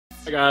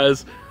Hey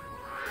guys,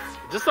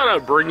 just thought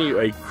I'd bring you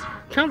a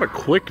kind of a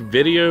quick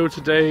video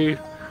today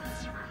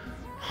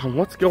on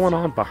what's going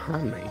on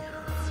behind me,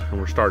 and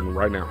we're starting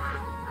right now.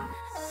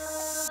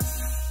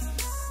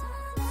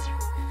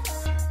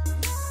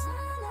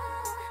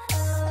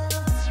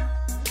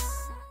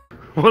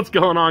 What's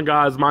going on,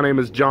 guys? My name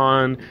is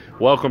John.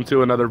 Welcome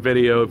to another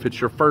video. If it's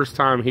your first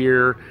time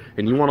here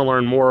and you want to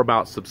learn more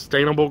about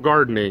sustainable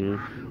gardening,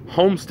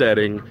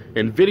 homesteading,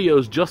 and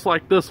videos just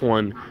like this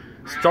one,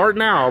 start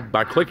now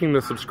by clicking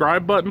the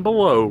subscribe button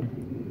below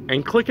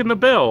and clicking the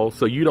bell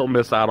so you don't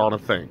miss out on a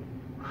thing.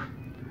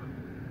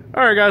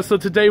 Alright guys, so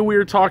today we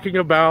are talking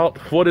about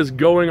what is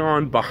going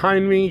on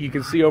behind me. You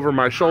can see over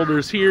my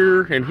shoulders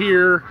here and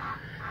here.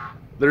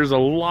 There's a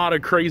lot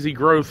of crazy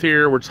growth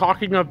here. We're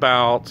talking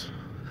about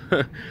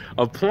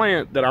a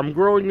plant that I'm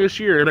growing this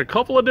year in a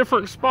couple of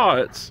different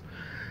spots.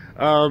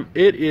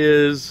 It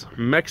is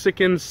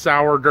Mexican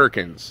sour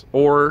gherkins,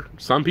 or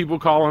some people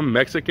call them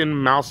Mexican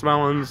mouse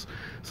melons.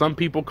 Some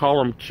people call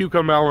them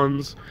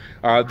cucamelons.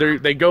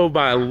 They go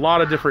by a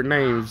lot of different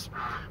names,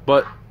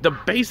 but the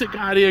basic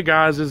idea,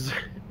 guys, is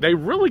they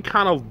really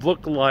kind of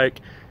look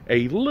like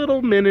a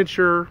little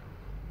miniature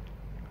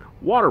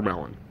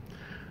watermelon.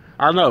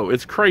 I know,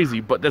 it's crazy,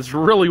 but that's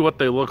really what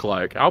they look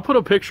like. I'll put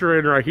a picture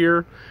in right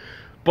here.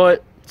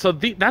 But, so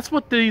that's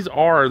what these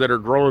are that are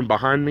growing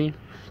behind me.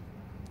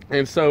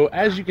 And so,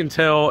 as you can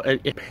tell, and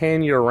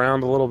pan you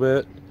around a little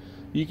bit,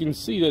 you can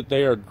see that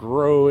they are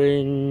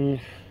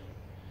growing,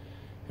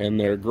 and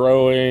they're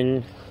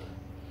growing,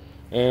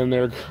 and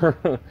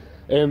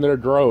they're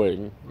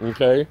growing,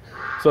 okay?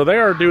 So they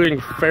are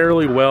doing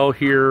fairly well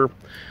here.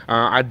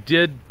 I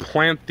did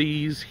plant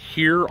these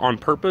here on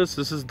purpose.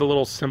 This is the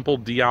little simple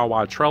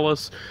DIY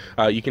trellis.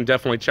 You can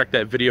definitely check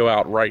that video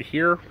out right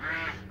here.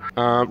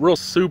 Real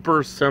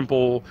super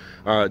simple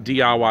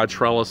DIY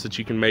trellis that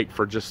you can make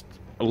for just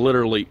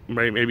literally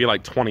maybe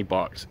like 20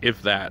 bucks,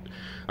 if that.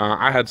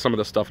 I had some of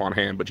the stuff on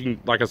hand, but you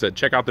can, like I said,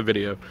 check out the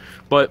video.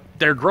 But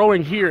they're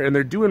growing here and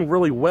they're doing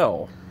really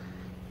well.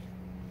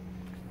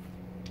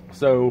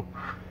 So,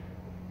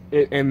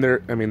 and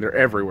they're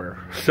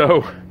everywhere.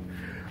 So,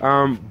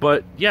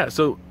 but yeah,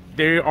 so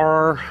they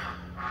are,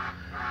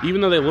 even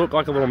though they look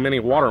like a little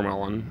mini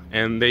watermelon,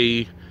 and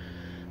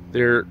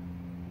they're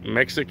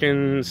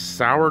Mexican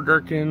sour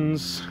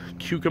gherkins,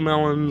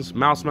 cucamelons,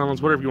 mouse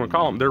melons, whatever you want to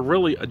call them. They're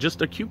really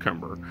just a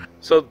cucumber.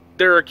 So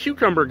they're a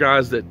cucumber,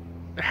 guys, that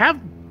have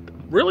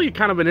really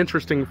kind of an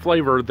interesting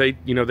flavor. They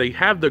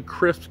have the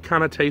crisp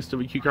kind of taste of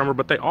a cucumber,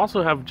 but they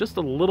also have just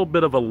a little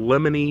bit of a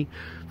lemony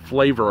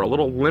flavor, a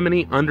little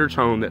lemony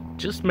undertone that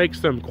just makes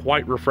them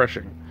quite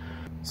refreshing.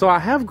 So I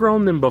have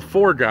grown them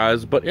before,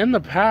 guys, but in the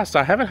past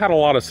I haven't had a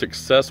lot of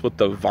success with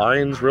the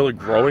vines really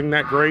growing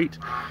that great.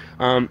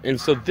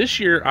 And so this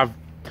year I've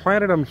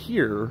planted them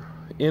here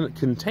in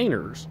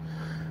containers.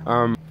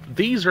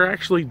 These are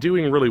actually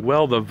doing really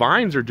well. The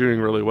vines are doing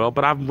really well,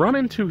 but I've run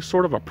into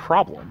sort of a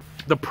problem.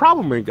 The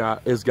problem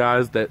is,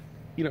 guys, that,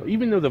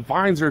 even though the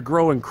vines are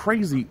growing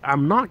crazy,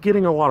 I'm not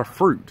getting a lot of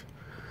fruit.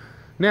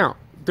 Now,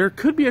 there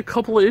could be a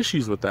couple of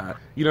issues with that.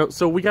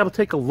 So we got to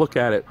take a look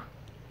at it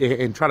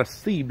and try to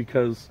see,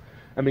 because,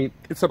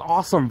 it's an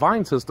awesome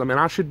vine system, and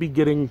I should be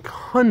getting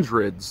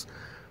hundreds,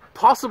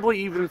 possibly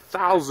even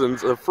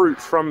thousands of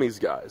fruits from these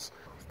guys.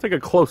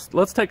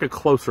 Let's take a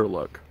closer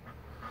look.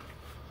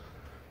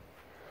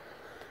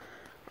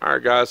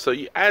 Alright guys, so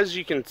as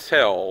you can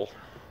tell,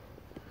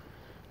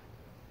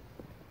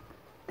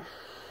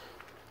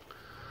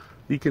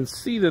 you can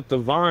see that the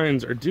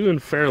vines are doing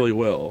fairly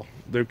well.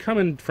 They're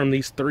coming from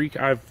these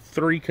I have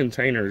three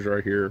containers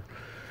right here,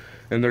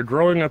 and they're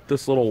growing up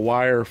this little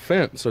wire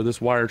fence, or this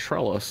wire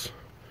trellis,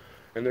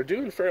 and they're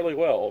doing fairly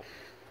well.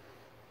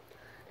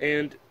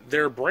 And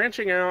they're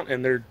branching out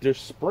and they're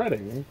just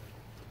spreading.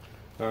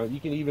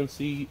 You can even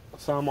see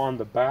some on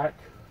the back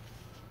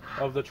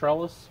of the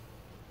trellis.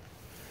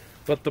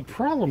 But the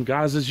problem,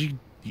 guys, is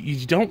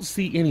you don't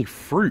see any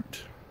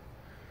fruit.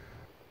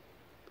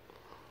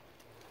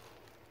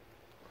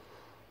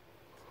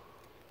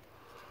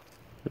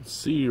 Let's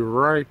see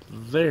right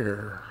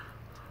there.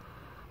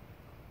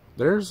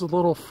 There's a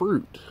little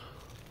fruit.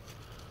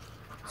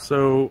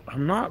 So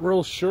I'm not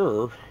real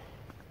sure.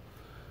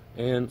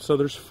 And so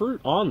there's fruit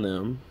on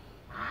them.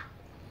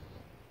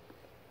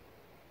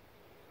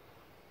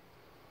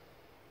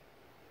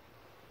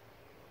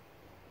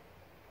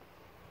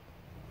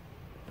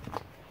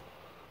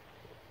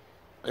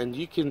 And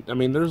you can,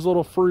 there's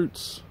little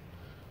fruits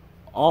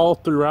all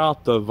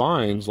throughout the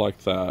vines like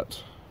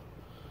that.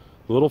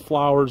 Little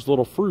flowers,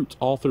 little fruits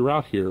all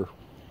throughout here.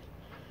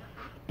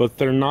 But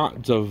they're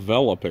not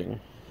developing.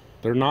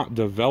 They're not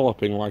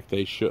developing like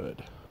they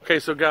should. Okay,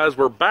 so guys,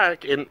 we're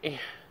back, and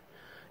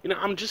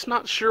I'm just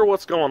not sure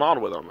what's going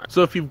on with them.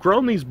 So if you've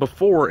grown these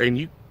before and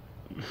you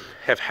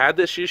have had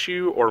this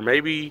issue, or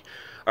maybe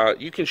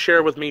you can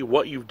share with me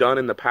what you've done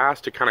in the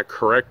past to kind of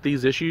correct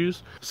these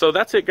issues. So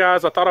that's it,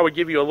 guys. I thought I would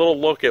give you a little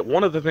look at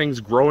one of the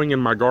things growing in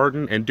my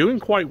garden and doing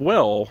quite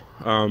well.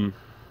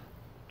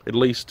 At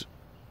least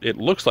it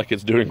looks like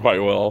it's doing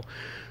quite well.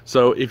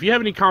 So if you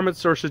have any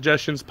comments or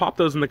suggestions, pop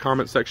those in the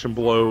comment section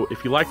below.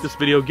 If you like this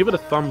video, give it a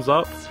thumbs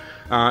up.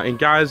 And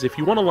guys, if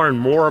you want to learn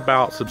more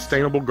about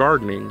sustainable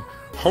gardening,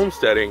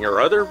 homesteading, or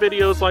other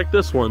videos like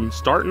this one,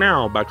 start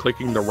now by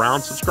clicking the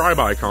round subscribe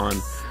icon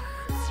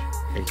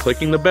and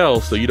clicking the bell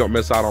so you don't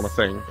miss out on a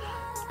thing.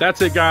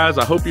 That's it, guys.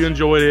 I hope you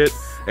enjoyed it,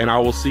 and I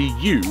will see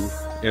you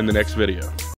in the next video.